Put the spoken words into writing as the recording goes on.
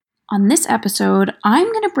On this episode, I'm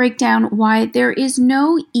going to break down why there is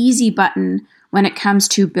no easy button when it comes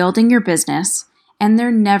to building your business, and there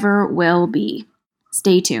never will be.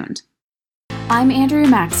 Stay tuned. I'm Andrea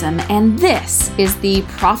Maxim, and this is the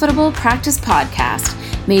Profitable Practice Podcast,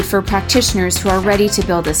 made for practitioners who are ready to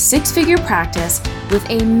build a six-figure practice with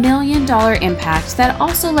 $1 million impact that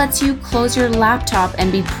also lets you close your laptop and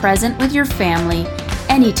be present with your family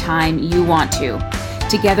anytime you want to.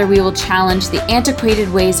 Together, we will challenge the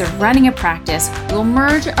antiquated ways of running a practice. We'll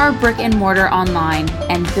merge our brick and mortar online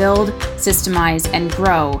and build, systemize, and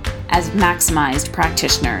grow as maximized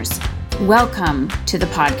practitioners. Welcome to the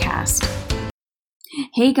podcast.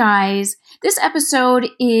 Hey guys, this episode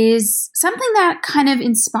is something that kind of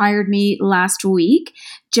inspired me last week.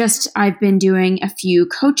 I've been doing a few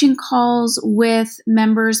coaching calls with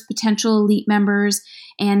members, potential elite members,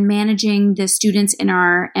 and managing the students in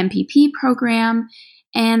our MPP program.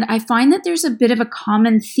 And I find that there's a bit of a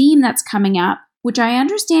common theme that's coming up, which I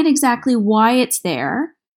understand exactly why it's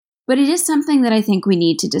there, but it is something that I think we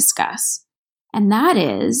need to discuss. And that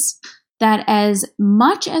is that as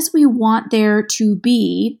much as we want there to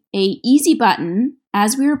be an easy button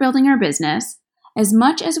as we are building our business, as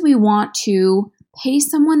much as we want to pay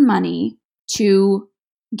someone money to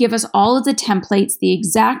give us all of the templates, the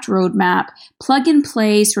exact roadmap, plug and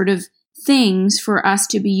play sort of things for us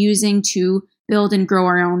to be using to build and grow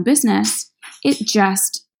our own business, it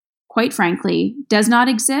just, quite frankly, does not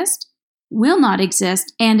exist, will not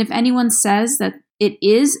exist. And if anyone says that it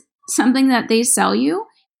is something that they sell you,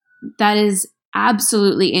 that is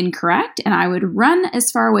absolutely incorrect. And I would run as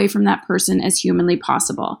far away from that person as humanly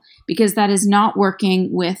possible, because that is not working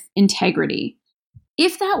with integrity.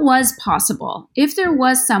 If that was possible, if there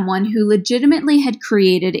was someone who legitimately had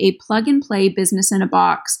created a plug and play business in a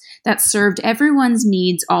box that served everyone's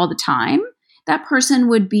needs all the time, that person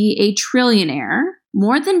would be a trillionaire,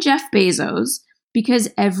 more than Jeff Bezos, because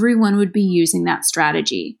everyone would be using that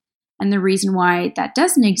strategy. And the reason why that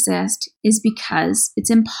doesn't exist is because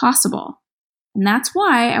it's impossible. And that's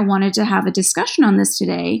why I wanted to have a discussion on this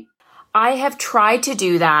today. I have tried to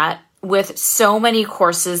do that with so many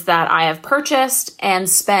courses that I have purchased and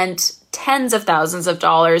spent tens of thousands of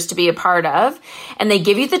dollars to be a part of. And they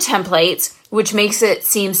give you the templates, which makes it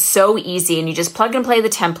seem so easy. And you just plug and play the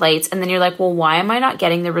templates. And then you're like, well, why am I not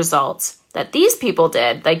getting the results that these people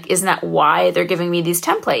did? Like, isn't that why they're giving me these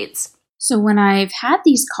templates? So when I've had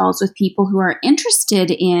these calls with people who are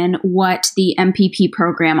interested in what the MPP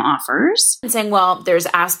program offers, and saying, well, there's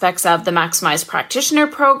aspects of the Maximized Practitioner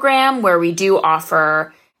program where we do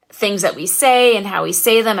offer things that we say and how we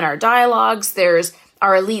say them in our dialogues. There's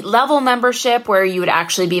our elite level membership where you would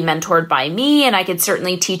actually be mentored by me, and I could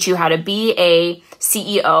certainly teach you how to be a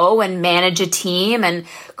CEO and manage a team and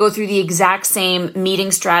go through the exact same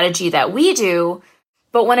meeting strategy that we do.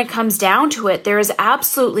 But when it comes down to it, there is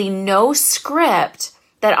absolutely no script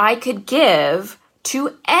that I could give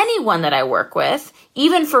to anyone that I work with,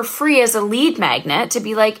 even for free as a lead magnet, to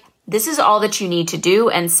be like, this is all that you need to do,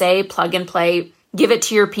 and say, plug and play, give it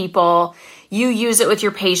to your people, you use it with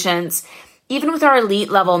your patients. Even with our elite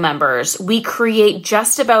level members, we create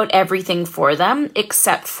just about everything for them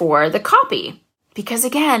except for the copy. Because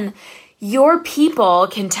again, your people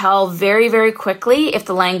can tell very, very quickly if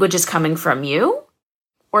the language is coming from you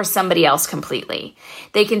or somebody else completely.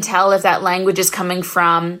 They can tell if that language is coming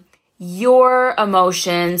from your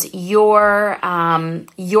emotions, your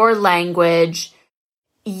language,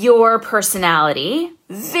 your personality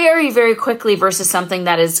very, very quickly versus something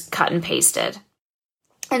that is cut and pasted.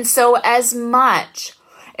 And so as much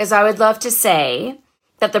as I would love to say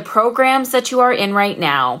that the programs that you are in right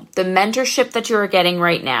now, the mentorship that you are getting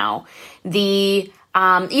right now,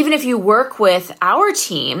 even if you work with our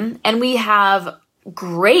team and we have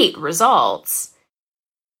great results,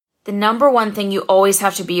 the number one thing you always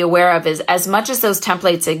have to be aware of is, as much as those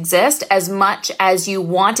templates exist, as much as you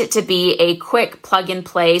want it to be a quick plug and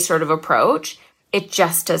play sort of approach, it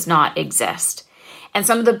just does not exist. And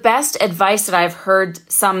some of the best advice that I've heard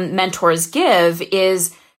some mentors give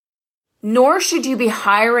is, nor should you be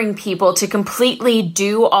hiring people to completely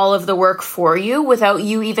do all of the work for you without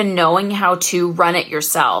you even knowing how to run it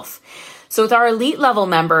yourself. So with our elite level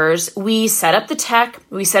members, we set up the tech,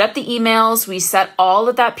 we set up the emails, we set all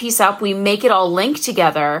of that piece up, we make it all link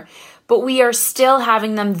together, but we are still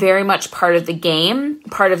having them very much part of the game,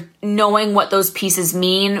 part of knowing what those pieces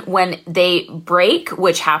mean when they break,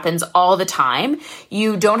 which happens all the time.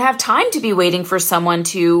 You don't have time to be waiting for someone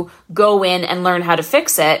to go in and learn how to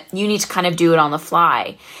fix it. You need to kind of do it on the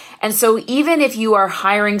fly. And so even if you are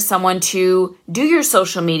hiring someone to do your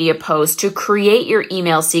social media posts, to create your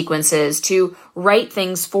email sequences, to write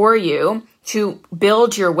things for you, to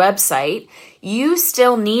build your website, you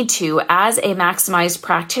still need to, as a maximized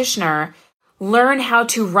practitioner, learn how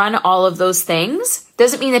to run all of those things.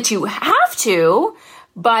 Doesn't mean that you have to,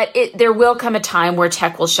 but there will come a time where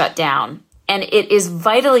tech will shut down. And it is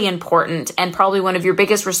vitally important and probably one of your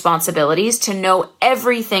biggest responsibilities to know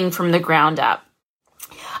everything from the ground up.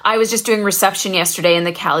 I was just doing reception yesterday in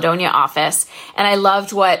the Caledonia office, and I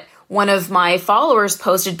loved what one of my followers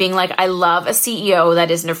posted, being like, I love a CEO that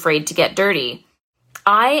isn't afraid to get dirty.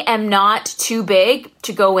 I am not too big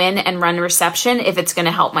to go in and run reception if it's going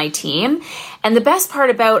to help my team. And the best part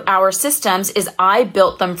about our systems is I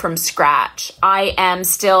built them from scratch. I am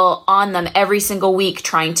still on them every single week,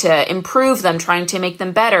 trying to improve them, trying to make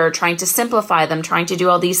them better, trying to simplify them, trying to do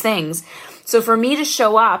all these things. So for me to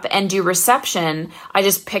show up and do reception, I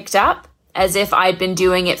just picked up as if I'd been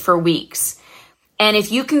doing it for weeks. And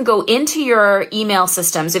if you can go into your email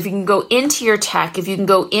systems, if you can go into your tech, if you can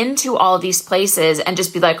go into all of these places and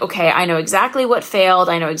just be like, okay, I know exactly what failed.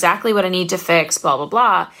 I know exactly what I need to fix, blah, blah,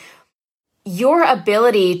 blah. Your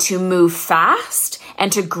ability to move fast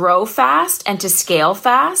and to grow fast and to scale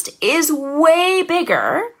fast is way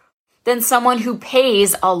bigger than someone who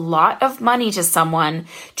pays a lot of money to someone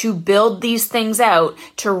to build these things out,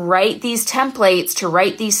 to write these templates, to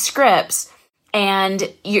write these scripts. And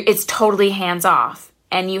it's totally hands off,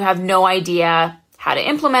 and you have no idea how to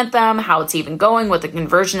implement them, how it's even going, what the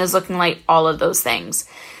conversion is looking like, all of those things.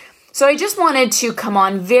 So I just wanted to come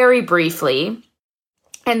on very briefly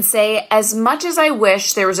and say, as much as I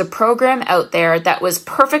wish there was a program out there that was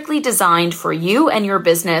perfectly designed for you and your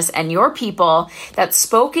business and your people, that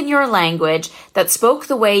spoke in your language, that spoke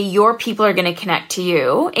the way your people are going to connect to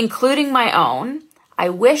you, including my own, I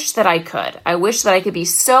wish that I could. I wish that I could be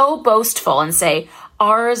so boastful and say,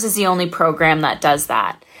 ours is the only program that does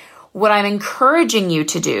that. What I'm encouraging you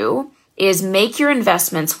to do is make your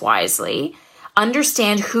investments wisely,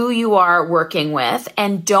 understand who you are working with,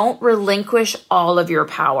 and don't relinquish all of your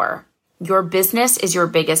power. Your business is your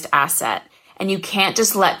biggest asset, and you can't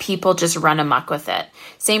just let people just run amok with it.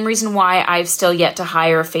 Same reason why I've still yet to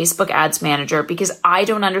hire a Facebook ads manager, because I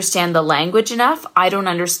don't understand the language enough. I don't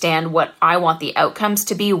understand what I want the outcomes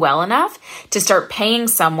to be well enough to start paying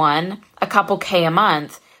someone a couple K a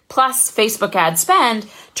month plus Facebook ad spend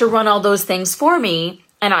to run all those things for me.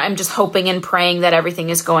 And I'm just hoping and praying that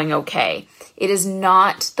everything is going okay. It is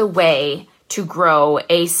not the way to grow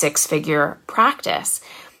a 6-figure practice.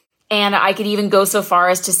 And I could even go so far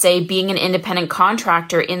as to say being an independent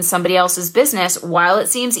contractor in somebody else's business, while it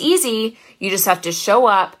seems easy, you just have to show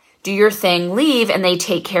up, do your thing, leave, and they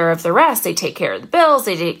take care of the rest. They take care of the bills,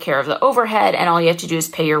 they take care of the overhead, and all you have to do is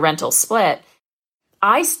pay your rental split.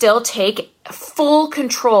 I still take full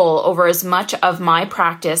control over as much of my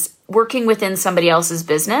practice working within somebody else's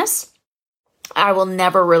business. I will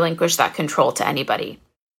never relinquish that control to anybody.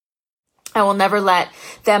 I will never let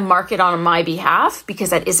them market on my behalf,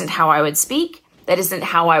 because that isn't how I would speak. That isn't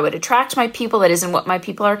how I would attract my people. That isn't what my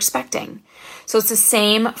people are expecting. So it's the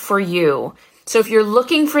same for you. So if you're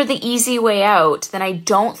looking for the easy way out, then I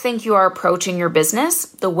don't think you are approaching your business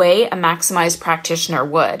the way a maximized practitioner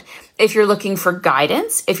would. If you're looking for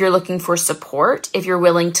guidance, if you're looking for support, if you're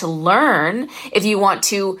willing to learn, if you want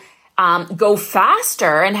to go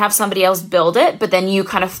faster and have somebody else build it, but then you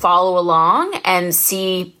kind of follow along and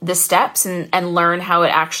see the steps and learn how it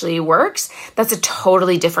actually works, that's a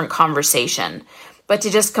totally different conversation. But to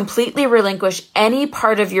just completely relinquish any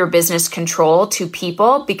part of your business control to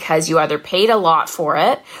people because you either paid a lot for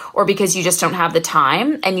it or because you just don't have the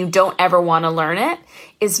time and you don't ever want to learn it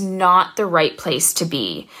is not the right place to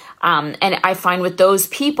be. And I find with those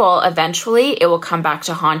people, eventually it will come back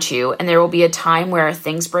to haunt you, and there will be a time where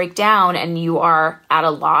things break down and you are at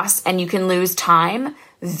a loss and you can lose time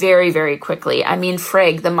very, very quickly. I mean,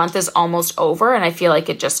 frig, the month is almost over and I feel like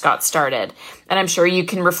it just got started. And I'm sure you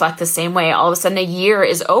can reflect the same way. All of a sudden a year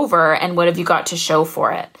is over and what have you got to show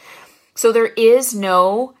for it? So there is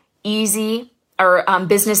no easy or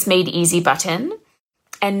business made easy button,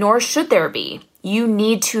 and nor should there be. You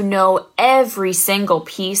need to know every single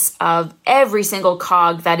piece of every single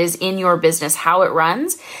cog that is in your business, how it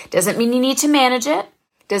runs. Doesn't mean you need to manage it.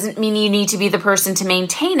 Doesn't mean you need to be the person to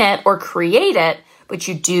maintain it or create it, but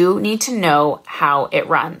you do need to know how it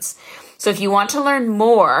runs. So if you want to learn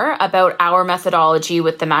more about our methodology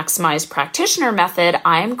with the Maximized Practitioner Method,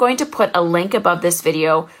 I'm going to put a link above this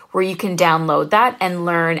video where you can download that and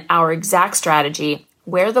learn our exact strategy,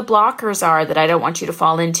 where the blockers are that I don't want you to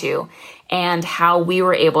fall into, and how we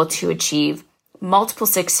were able to achieve multiple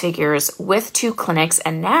 6 figures with 2 clinics.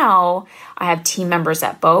 And now I have team members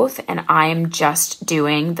at both, and I'm just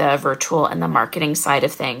doing the virtual and the marketing side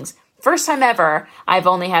of things First time ever, I've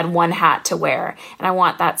only had one hat to wear, and I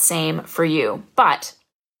want that same for you. But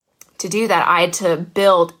to do that, I had to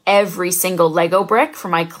build every single Lego brick for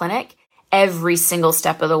my clinic every single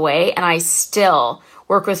step of the way, and I still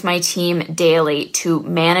work with my team daily to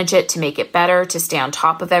manage it, to make it better, to stay on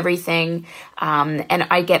top of everything. And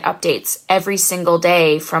I get updates every single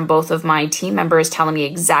day from both of my team members telling me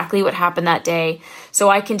exactly what happened that day. So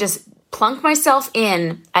I can just plunk myself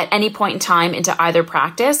in at any point in time into either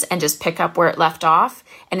practice and just pick up where it left off.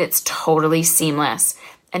 And it's totally seamless.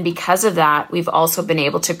 And because of that, we've also been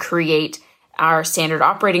able to create our standard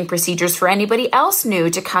operating procedures for anybody else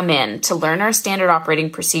new to come in to learn our standard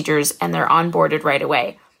operating procedures, and they're onboarded right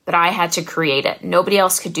away. But I had to create it. Nobody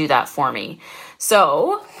else could do that for me.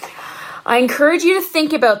 So I encourage you to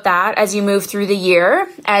think about that as you move through the year,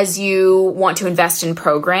 as you want to invest in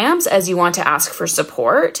programs, as you want to ask for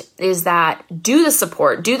support, is that do the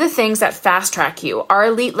support, do the things that fast track you. Our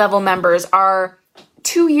elite level members are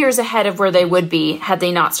 2 years ahead of where they would be had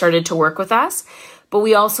they not started to work with us. But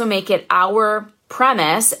we also make it our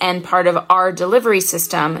premise and part of our delivery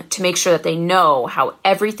system to make sure that they know how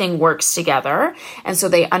everything works together. And so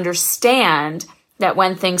they understand that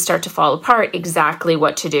when things start to fall apart, exactly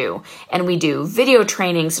what to do. And we do video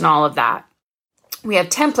trainings and all of that. We have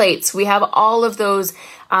templates. We have all of those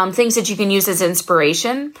things that you can use as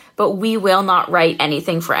inspiration, but we will not write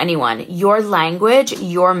anything for anyone. Your language,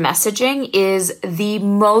 your messaging is the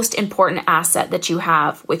most important asset that you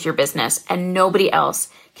have with your business, and nobody else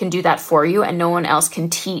can do that for you, and no one else can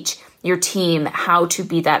teach your team how to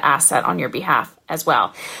be that asset on your behalf as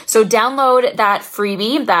well. So download that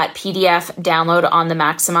freebie, that PDF download on the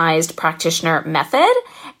Maximized Practitioner Method,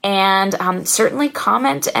 and certainly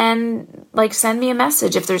comment and send me a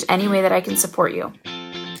message if there's any way that I can support you.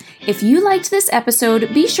 If you liked this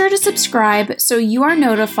episode, be sure to subscribe so you are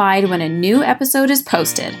notified when a new episode is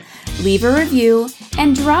posted. Leave a review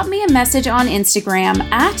and drop me a message on Instagram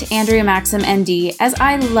at AndreaMaximND, as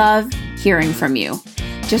I love hearing from you.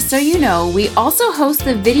 Just so you know, we also host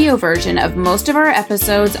the video version of most of our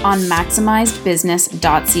episodes on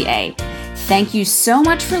MaximizedBusiness.ca. Thank you so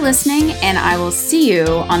much for listening, and I will see you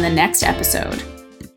on the next episode.